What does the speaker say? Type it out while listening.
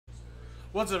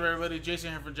What's up, everybody?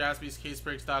 Jason here from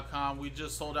jaspyscasebreaks.com. We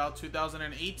just sold out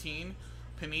 2018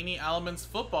 Panini Elements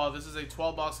Football. This is a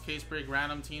 12-box case break,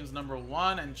 random teams number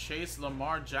 1, and Chase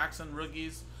Lamar Jackson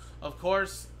rookies. Of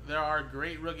course, there are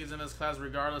great rookies in this class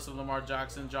regardless of Lamar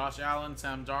Jackson. Josh Allen,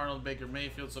 Sam Darnold, Baker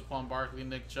Mayfield, Saquon Barkley,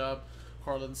 Nick Chubb,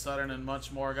 Cortland Sutton, and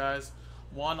much more, guys.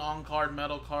 1 on-card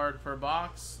metal card per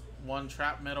box, 1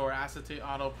 trap metal or acetate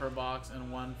auto per box,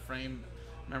 and 1 frame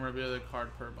memorabilia card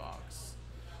per box.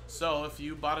 So if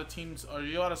you bought a team, or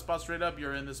you got a spot straight up,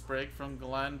 you're in this break from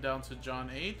Glenn down to John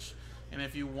H. And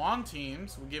if you won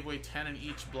teams, we gave away 10 in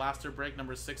each blaster break,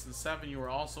 number 6 and 7. You were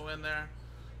also in there.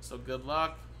 So good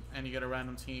luck, and you get a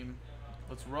random team.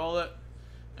 Let's roll it.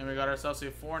 And we got ourselves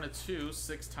a 4 and a 2,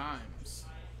 6 times.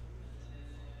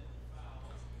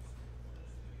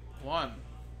 1,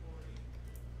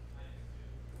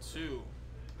 2,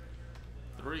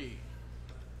 3,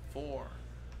 4,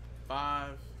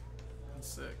 5,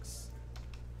 6.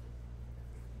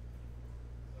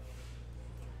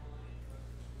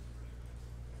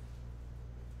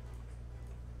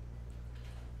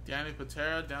 Danny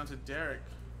Patera down to Derek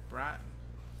Bratton.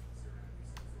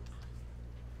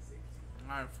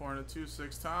 Alright, 4 and a 2,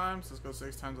 6 times. Let's go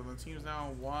 6 times on the teams now.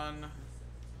 1,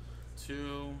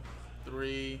 2,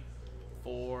 3,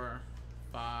 4,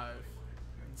 5,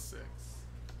 and 6.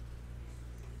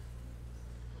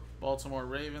 Baltimore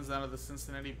Ravens down to the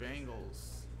Cincinnati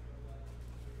Bengals.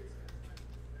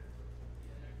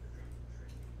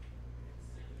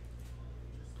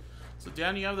 So,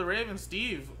 Dan, you have the Ravens.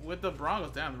 Steve with the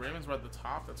Broncos. Damn, the Ravens were at the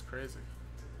top. That's crazy.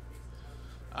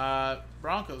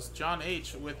 Broncos. John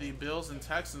H. with the Bills and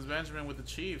Texans. Benjamin with the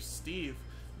Chiefs. Steve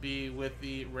B. with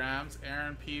the Rams.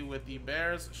 Aaron P. with the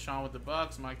Bears. Sean with the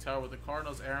Bucks. Mike Tower with the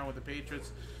Cardinals. Aaron with the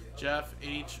Patriots. Jeff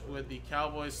H. with the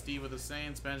Cowboys, Steve with the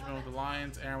Saints, Benjamin with the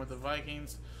Lions, Aaron with the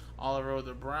Vikings, Oliver with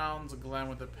the Browns, Glenn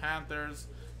with the Panthers,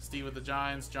 Steve with the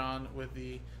Giants, John with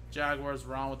the Jaguars,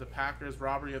 Ron with the Packers,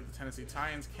 Robert you have the Tennessee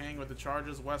Titans, Kang with the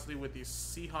Chargers, Wesley with the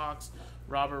Seahawks,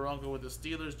 Robert Ronco with the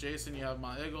Steelers, Jason you have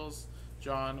my Eagles,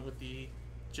 John with the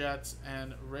Jets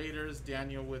and Raiders,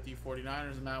 Daniel with the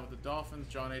 49ers, Matt with the Dolphins,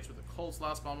 John H. with the Colts,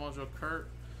 Last Ball Mojo, Kurt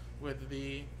with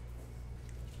the,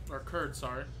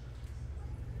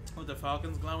 with the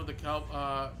Falcons, Glenn with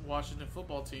the Washington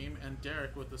football team, and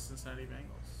Derek with the Cincinnati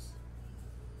Bengals.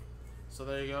 So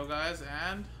there you go, guys.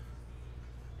 And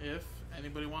if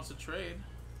anybody wants to trade,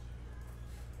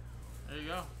 there you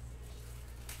go.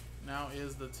 Now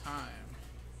is the time.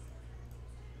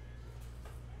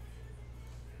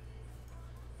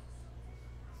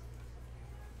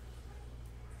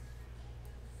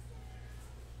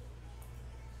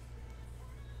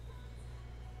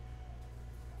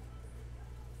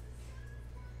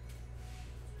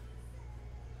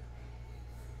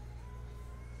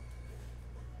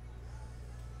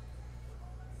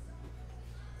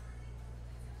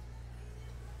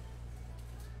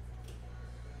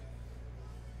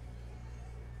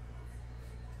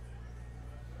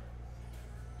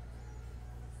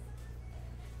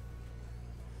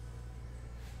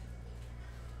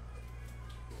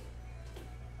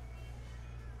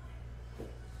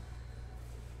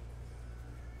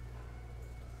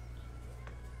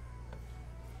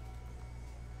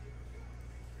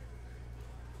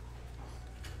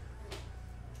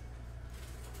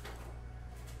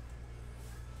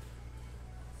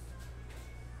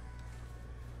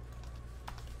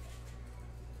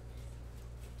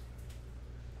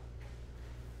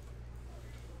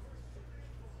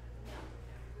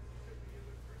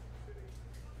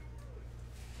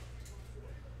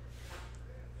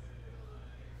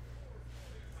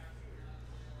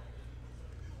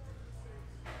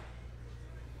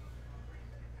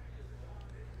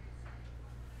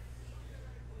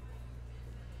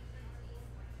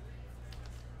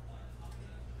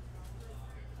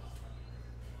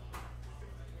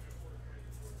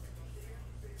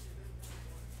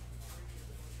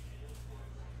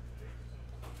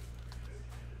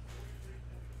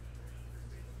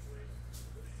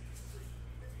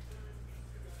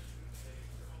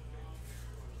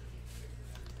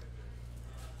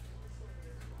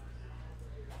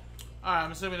 Alright,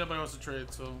 I'm assuming nobody wants to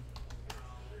trade, so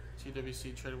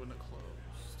TWC trade wouldn't have closed.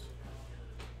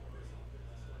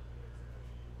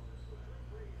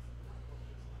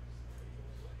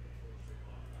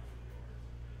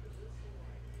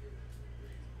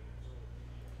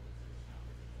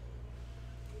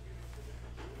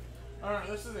 Alright,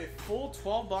 this is a full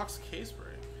 12-box case break.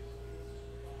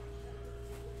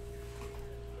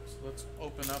 So let's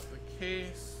open up the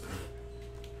case.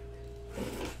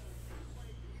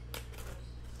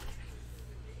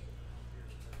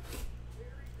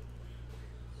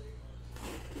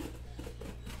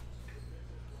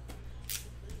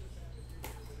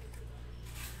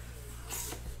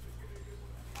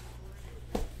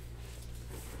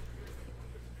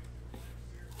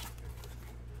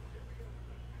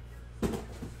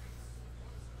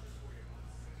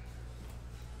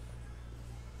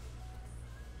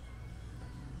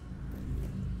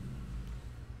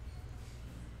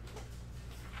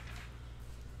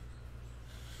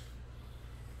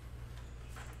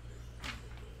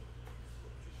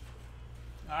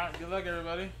 Alright, good luck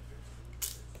everybody.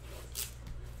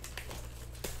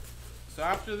 So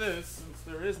after this, since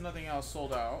there is nothing else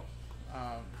sold out,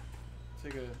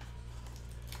 take a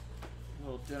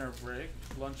little dinner break,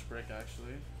 lunch break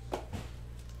actually.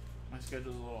 My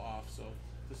schedule's a little off, so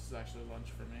this is actually lunch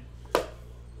for me.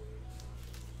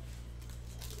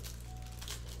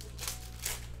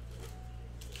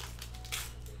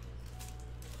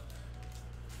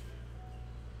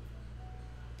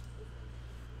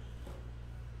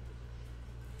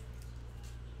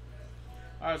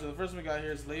 Alright, so the first one we got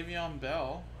here is Le'Veon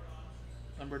Bell,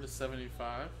 number to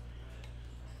 75.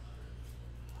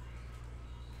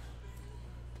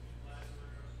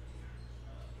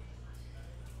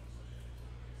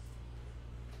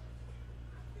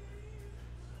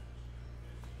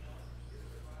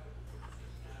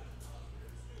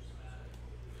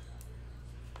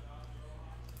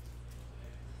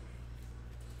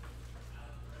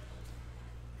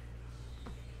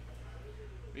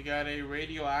 We got a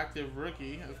radioactive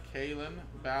rookie of Kalen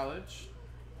Ballage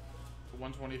to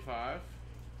 125.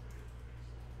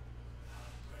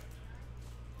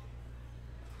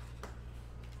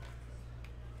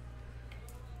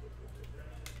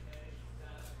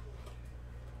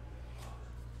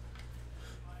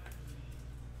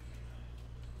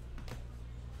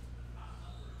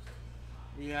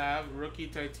 We have rookie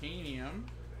titanium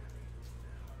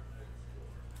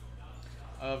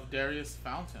of Darius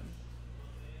Fountain.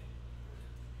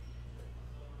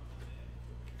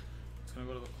 It's going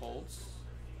to go to the Colts.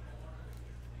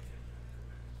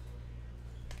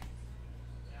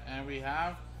 And we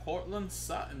have Cortland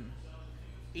Sutton,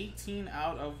 18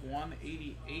 out of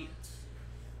 188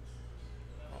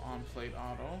 on plate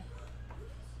auto.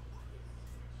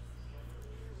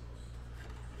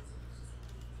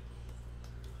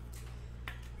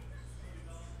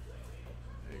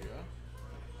 There you go.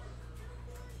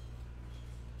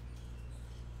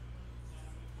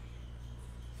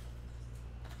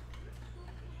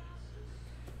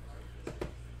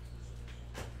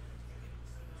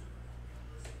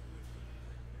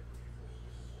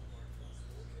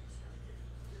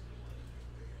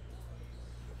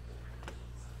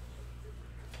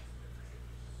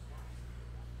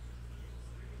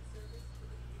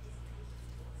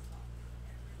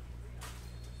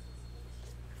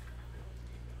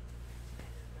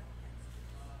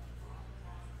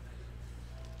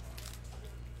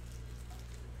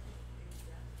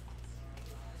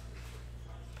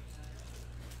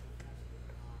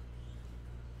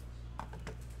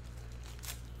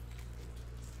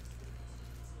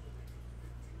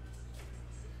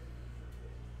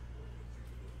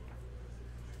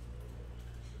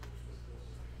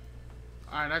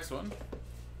 Alright, next one.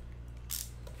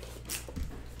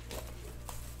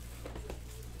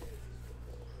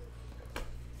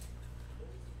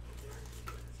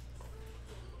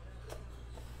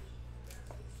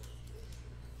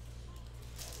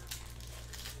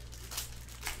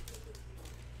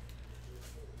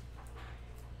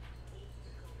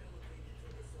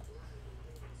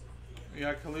 We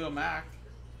got Khalil Mack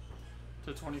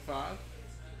to 25.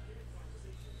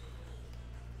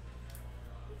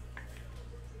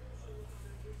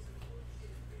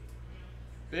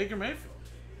 Baker Mayfield.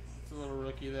 It's a little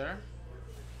rookie there.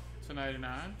 To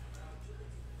 99.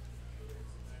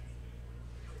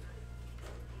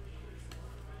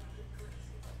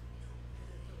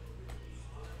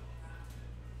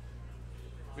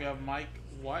 We have Mike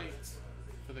White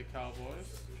for the Cowboys.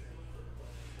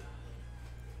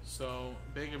 So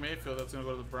Baker Mayfield, that's going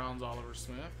to go to the Browns, Oliver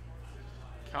Smith.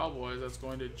 Cowboys, that's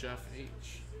going to Jeff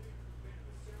H.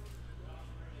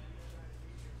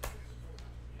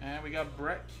 And we got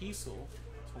Brett Kiesel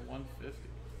to 150.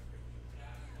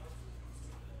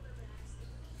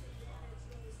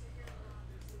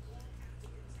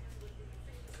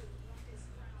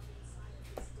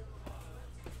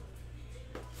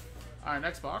 All right,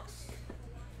 next box.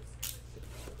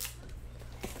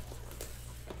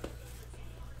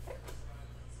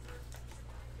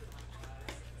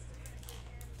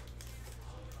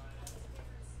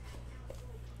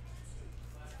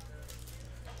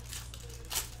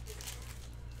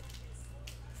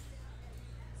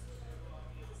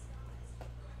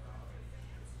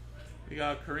 We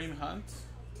got Kareem Hunt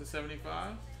to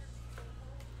 75.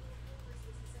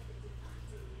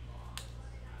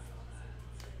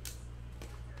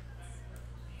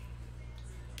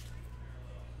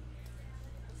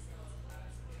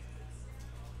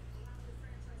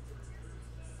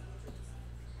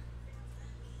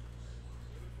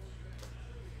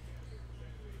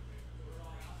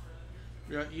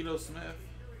 We got Ito Smith.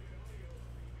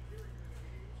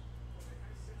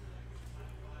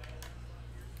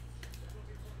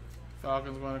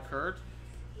 Falcons going to Kurt.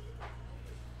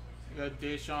 You got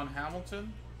Deshaun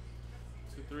Hamilton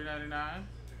to $3.99.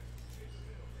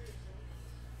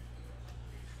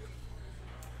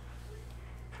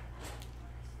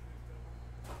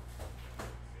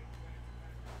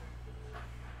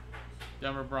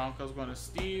 Denver Broncos going to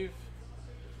Steve.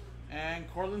 And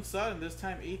Cortland Sutton, this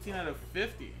time 18 out of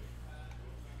 50.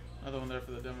 Another one there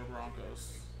for the Denver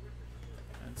Broncos.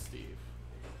 And Steve.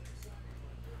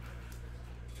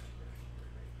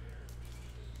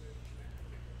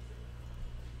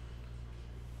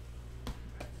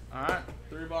 Alright,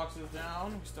 3 boxes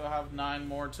down. We still have 9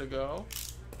 more to go.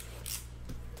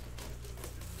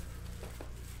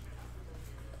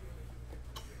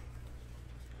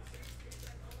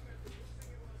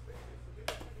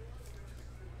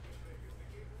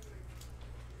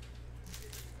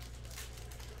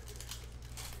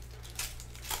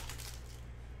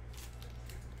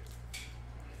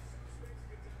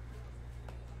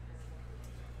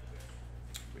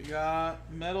 We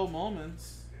got Metal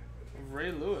Moments of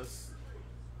Ray Lewis.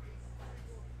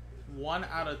 1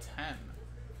 out of 10.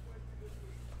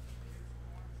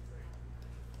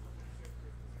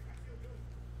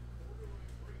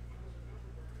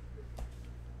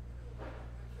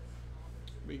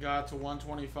 We got to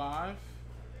 125.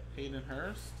 Hayden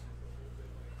Hurst.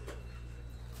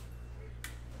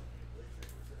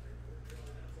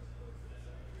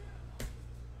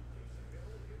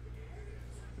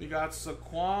 We got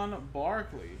Saquon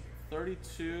Barkley,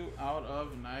 32 out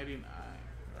of 99.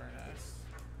 Very nice.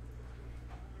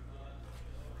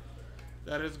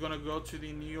 That is going to go to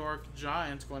the New York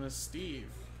Giants, going to Steve.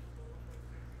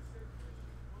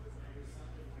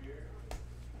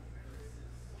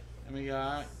 And we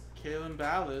got Kalen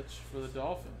Ballage for the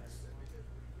Dolphins.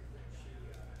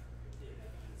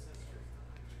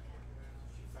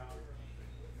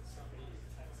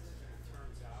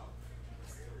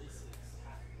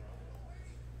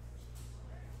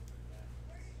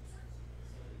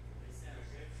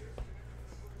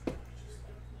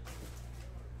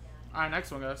 All right,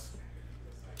 next one, guys.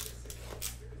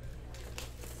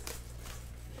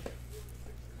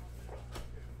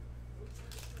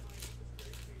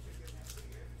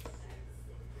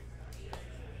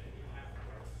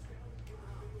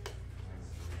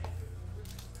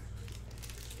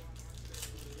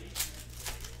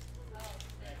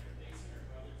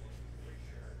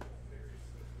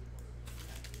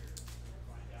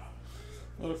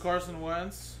 Little Carson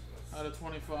Wentz out of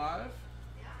 25.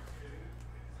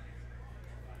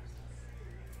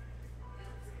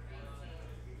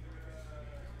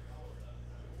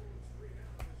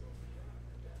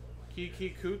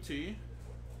 Kiki Kuti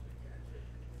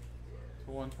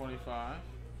to 125.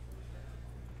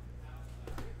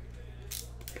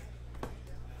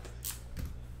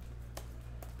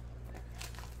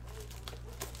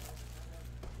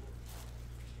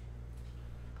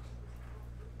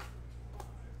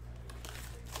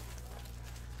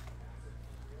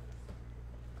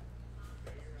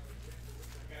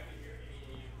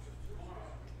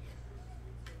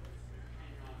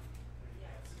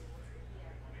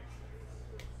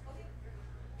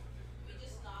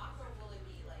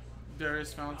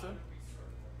 Darius Fountain.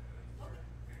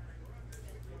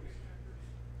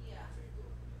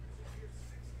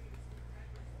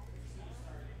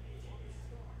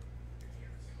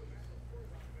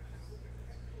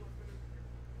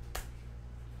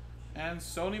 And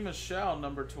Sony Michel,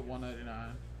 number to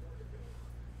 199.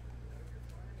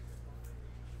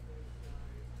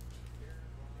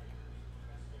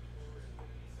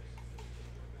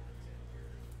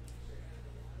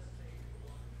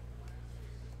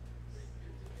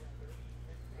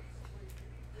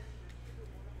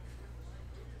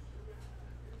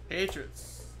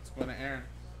 Patriots. It's going to Aaron.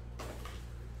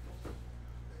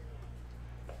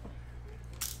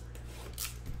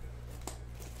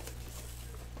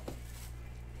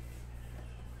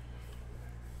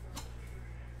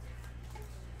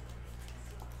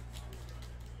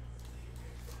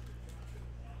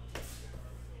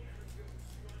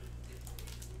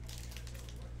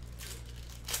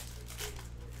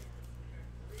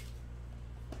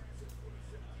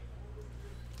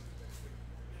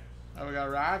 We got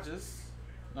Rajas,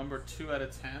 number 2 out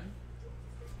of 10.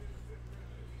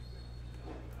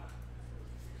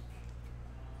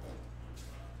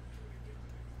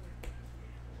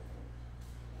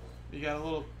 You got a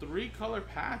little 3-color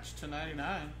patch to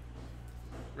 99.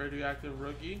 Radioactive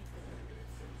rookie.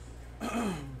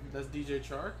 That's DJ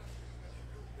Chark.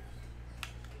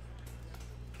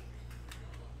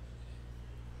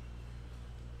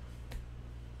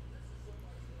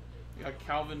 You got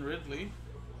Calvin Ridley,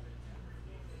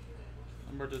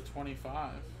 number to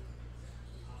 25.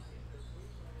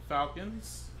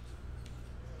 Falcons.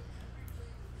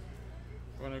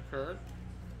 Going to Kurt.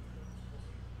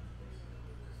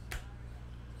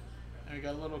 And we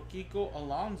got a little Kiko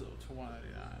Alonso to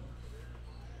 199.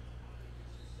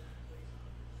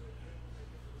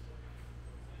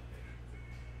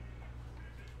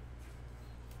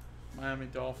 Miami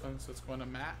Dolphins. That's going to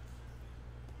Matt.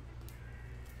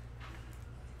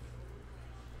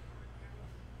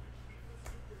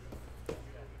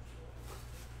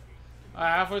 All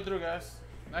right, halfway through, guys.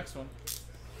 Next one.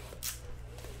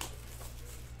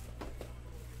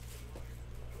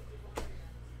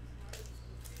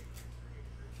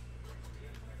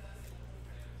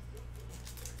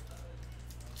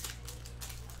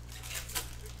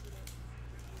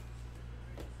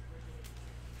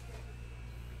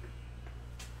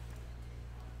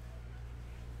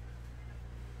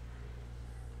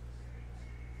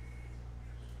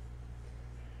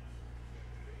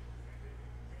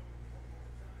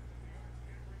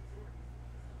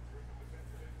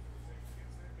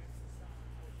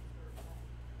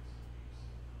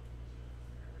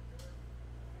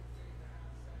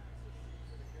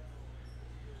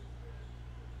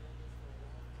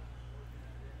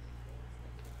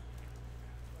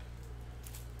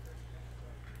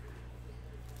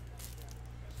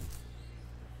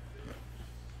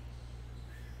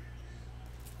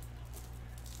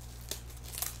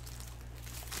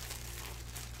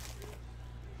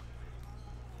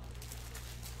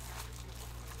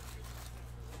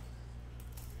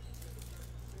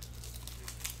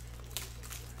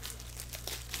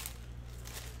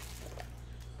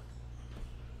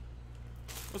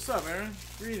 What's up, Aaron?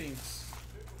 Greetings.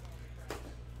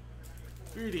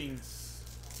 Greetings.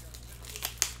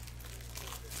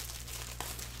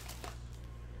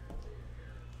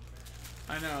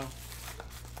 I know.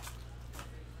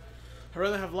 I'd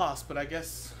rather have lost, but I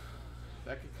guess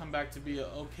that could come back to be an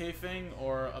okay thing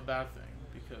or a bad thing,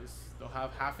 because they'll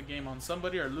have half a game on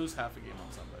somebody or lose half a game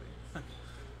on somebody.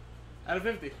 Out of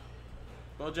 50.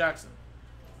 Bo Jackson.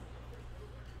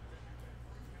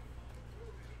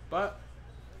 But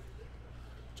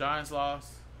Giants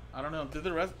lost. I don't know. Did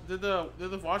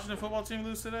the Washington football team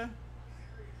lose today?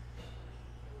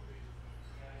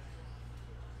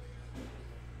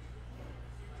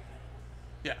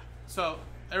 Yeah. So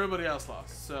everybody else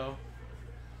lost. So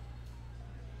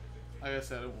like I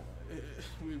said,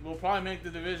 we will probably make the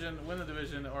division, win the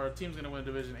division, or a team's gonna win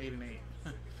the division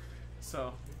 8-8.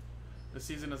 So the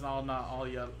season is not all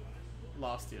yet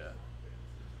lost yet.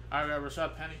 All right, we got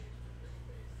Rashad Penny.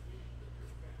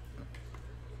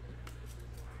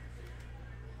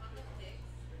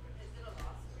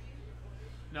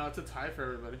 No, it's a tie for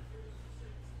everybody.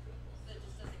 So it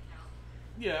just doesn't count?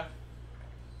 Yeah.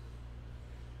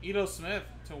 Ito Smith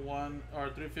to 1 or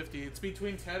 350. It's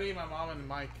between Teddy, my mom, and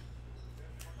Mike.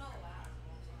 Oh, wow.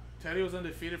 Teddy was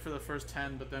undefeated for the first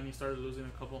 10, but then he started losing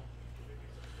a couple.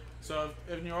 So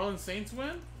if New Orleans Saints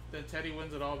win, then Teddy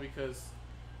wins it all because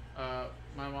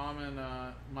my mom and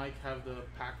Mike have the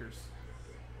Packers.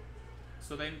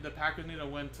 So the Packers need a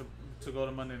win to go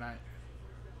to Monday night.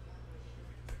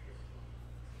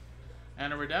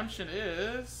 And a redemption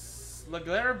is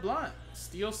LeGarrette Blount,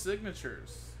 Steel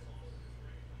Signatures.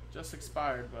 Just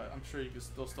expired, but I'm sure you can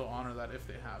still honor that if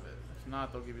they have it. If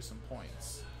not, they'll give you some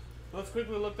points. Let's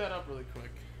quickly look that up really quick.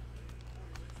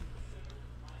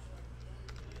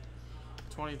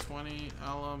 2020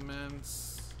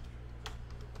 Elements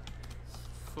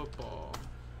Football.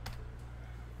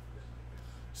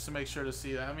 Just to make sure to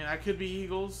see that. I mean, I could be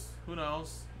Eagles. Who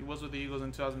knows? He was with the Eagles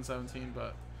in 2017,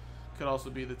 but could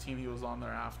also be the team he was on there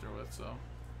after with, so.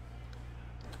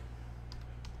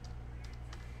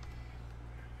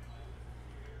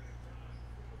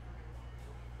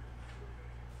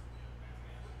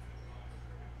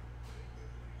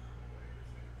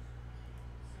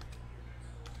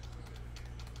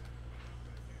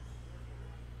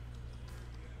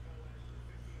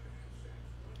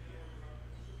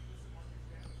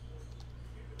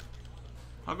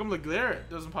 How come LeGarrette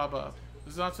doesn't pop up?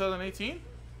 Is it not 2018?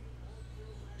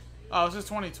 Oh, it's just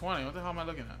 2020. What the hell am I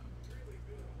looking at?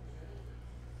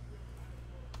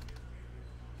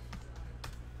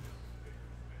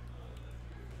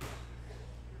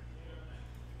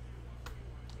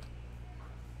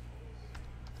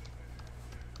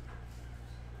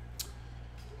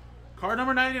 Card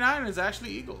number 99 is actually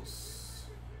Eagles,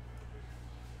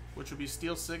 which would be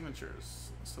Steel Signatures.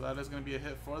 So that is going to be a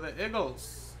hit for the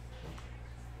Eagles.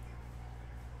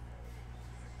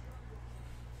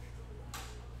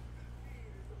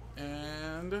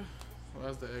 And who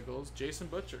has the Eagles? Jason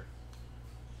Butcher.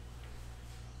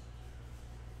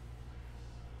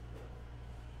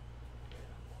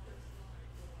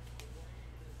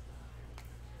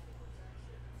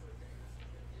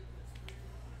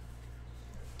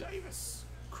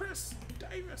 Chris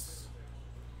Davis.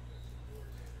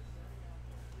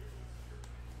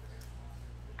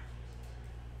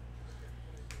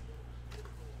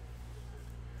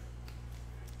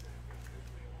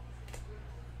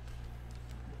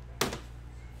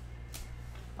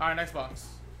 All right, next box.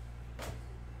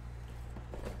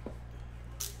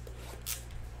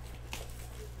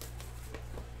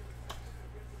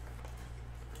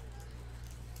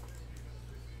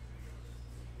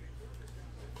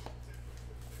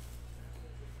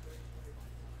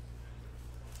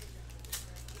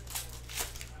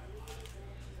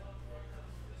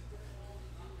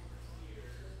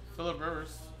 Phillip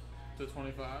Rivers to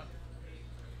 25.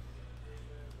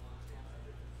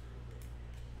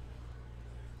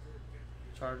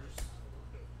 Chargers.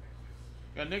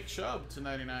 Got Nick Chubb to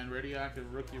 99.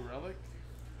 Radioactive rookie relic.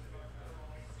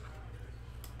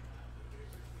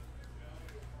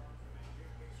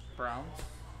 Browns.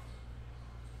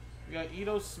 We got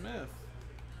Ito Smith.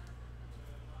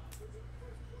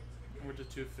 We're to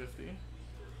 250.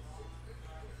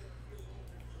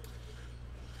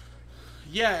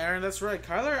 Yeah, Aaron, that's right.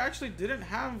 Kyler actually didn't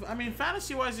have... I mean,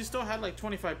 fantasy-wise, he still had like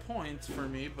 25 points for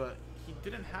me, but he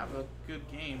didn't have a good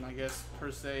game, I guess,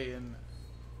 per se, in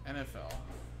NFL.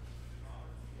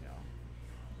 You know,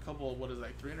 a couple, what is it,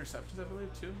 like 3 interceptions, I believe,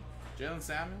 2? Jalen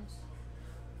Samuels.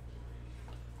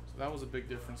 So that was a big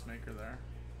difference maker there.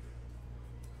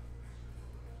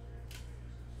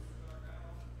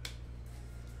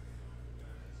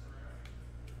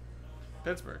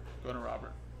 Pittsburgh, going to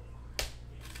Robert.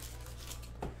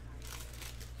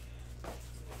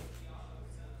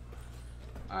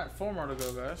 Alright, 4 more to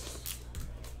go, guys.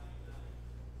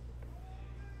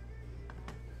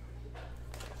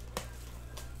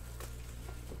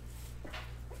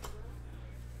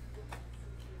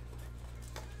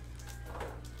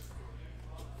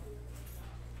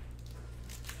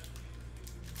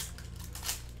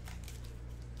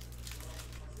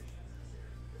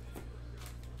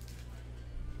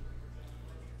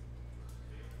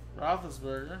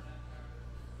 Roethlisberger.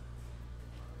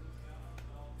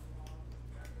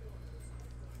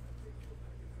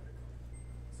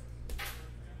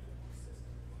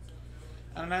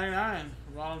 And 99,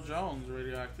 Ronald Jones,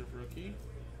 radioactive rookie.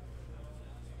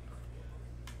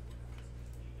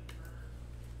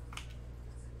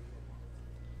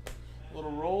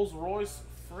 Little Rolls Royce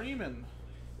Freeman.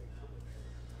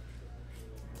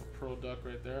 Pro Duck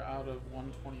right there, out of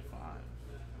 125.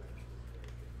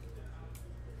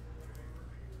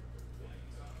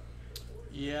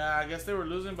 Yeah, I guess they were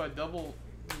losing by double.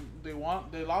 They lost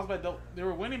by double. They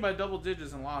were winning by double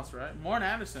digits and lost, right? Morton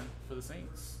Anderson for the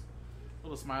Saints.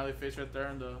 Little smiley face right there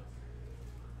in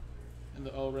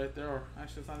the O right there. Or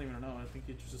actually, it's not even an O. I think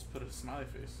he just put a smiley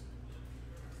face.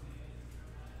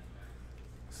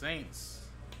 Saints.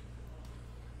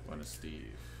 Going to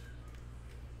Steve.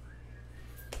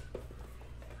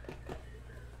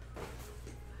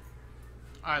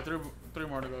 All right, three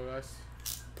more to go, guys.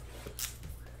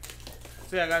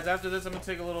 So yeah, guys, after this, I'm gonna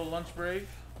take a little lunch break,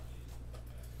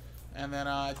 and then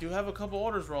I do have a couple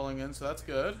orders rolling in, so that's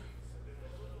good.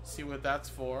 See what that's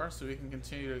for, so we can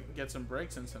continue to get some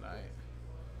breaks in tonight.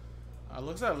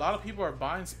 Looks like a lot of people are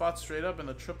buying spots straight up in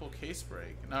the triple case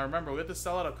break. Now remember, we have to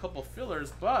sell out a couple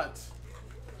fillers, but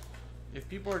if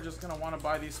people are just gonna want to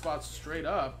buy these spots straight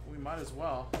up, we might as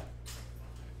well.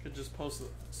 Could just post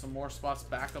some more spots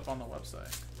back up on the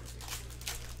website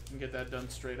and get that done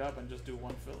straight up and just do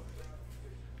one filler.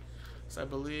 So I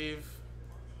believe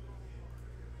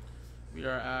we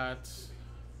are at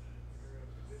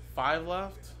 5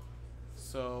 left.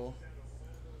 So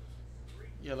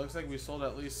yeah, it looks like we sold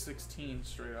at least 16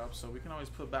 straight up. So we can always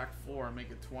put back 4 and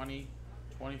make it 20,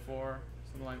 24,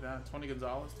 something like that. 20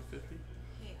 Gonzalez to 50.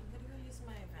 Hey, I'm gonna go use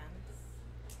my events.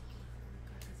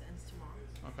 Because it ends tomorrow.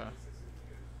 Okay.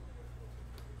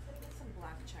 Get some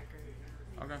black checker.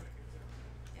 Okay.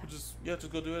 Yeah. We'll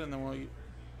just go do it and then we'll. No,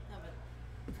 but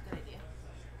it's a good idea.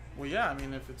 Well, yeah. I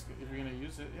mean, if you're gonna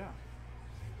use it, yeah.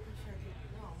 I'm sure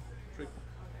you know. Drake.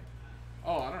 Okay.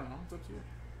 Oh, I don't know. It's up to you.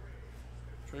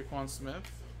 Traquan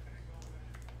Smith.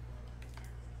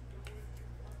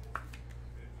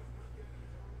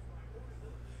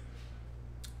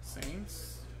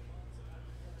 Saints.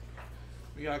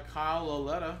 We got Kyle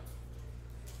Loletta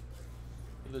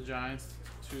for the Giants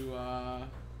to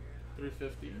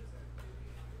 350.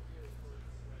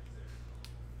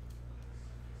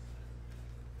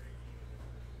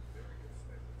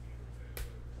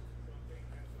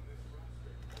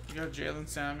 We got Jalen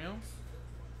Samuels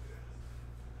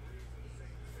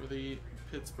for the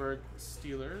Pittsburgh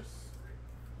Steelers.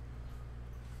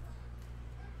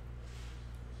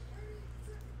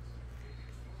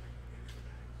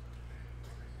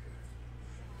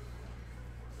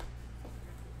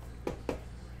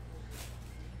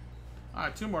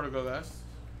 Alright, 2 more to go, guys.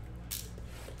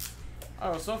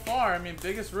 Oh, so far, I mean,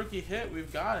 biggest rookie hit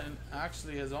we've gotten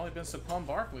actually has only been Saquon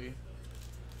Barkley.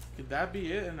 Could that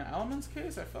be it in the Elements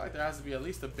case? I feel like there has to be at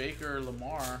least a Baker or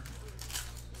Lamar.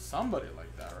 Somebody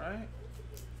like that, right?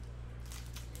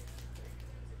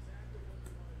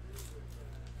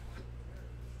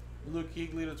 Luke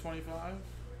Kuechly to 25.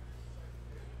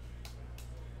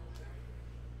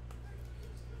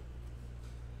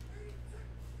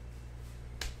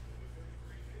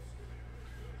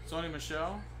 Sony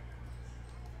Michel.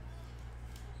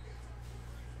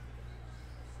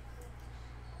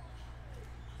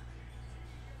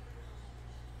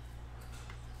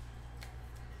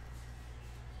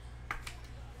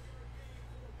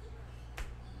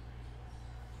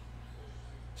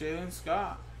 Jalen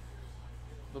Scott,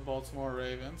 the Baltimore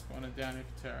Ravens, going to Daniel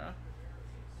Katera.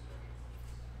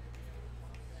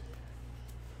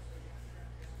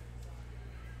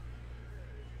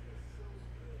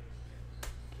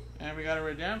 And we got a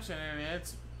redemption, and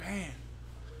it's bam,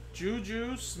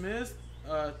 Juju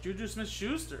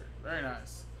Smith-Schuster. Very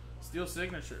nice. Steel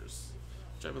signatures,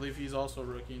 which I believe he's also a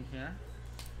rookie in here.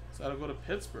 So that'll go to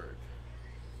Pittsburgh.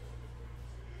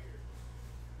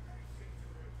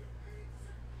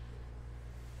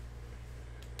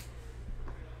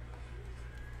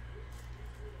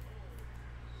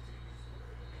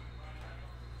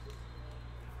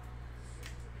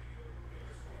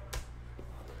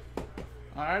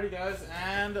 Alrighty, guys,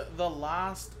 and the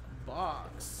last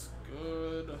box.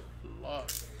 Good luck.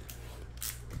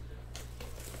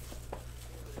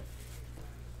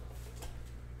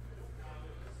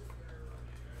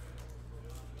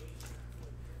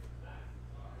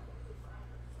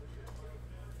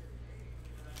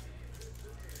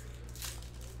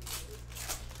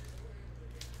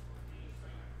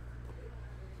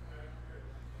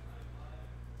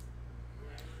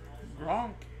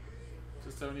 Gronk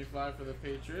to 75 for the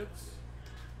Patriots.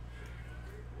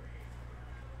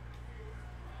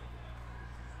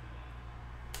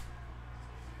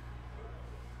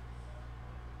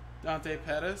 Dante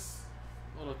Pettis,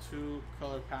 little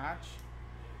 2-color patch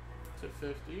to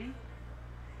 50.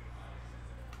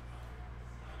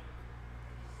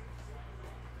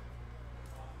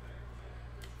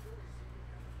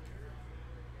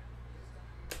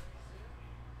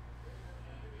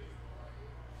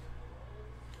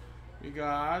 We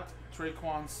got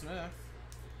Traquan Smith.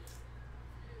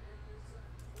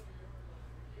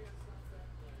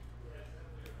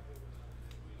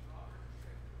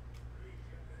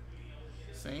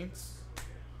 Saints.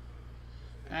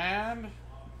 And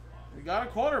we got a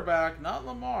quarterback, not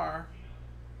Lamar,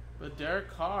 but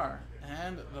Derek Carr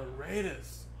and the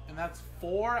Raiders. And that's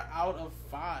 4 out of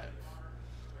 5.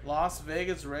 Las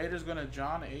Vegas Raiders going to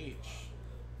John H.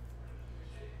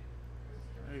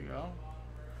 There you go.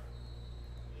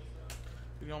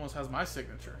 He almost has my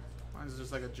signature. Mine's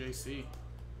just like a JC.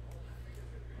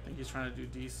 I think he's trying to do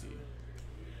DC.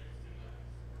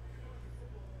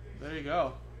 There you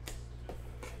go.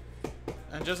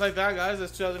 And just like that, guys,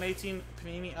 that's 2018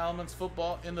 Panini Elements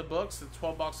Football in the books. It's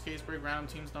 12-box case break, random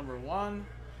teams number 1.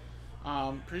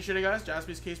 Appreciate it, guys.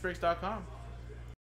 JaspysCaseBreaks.com.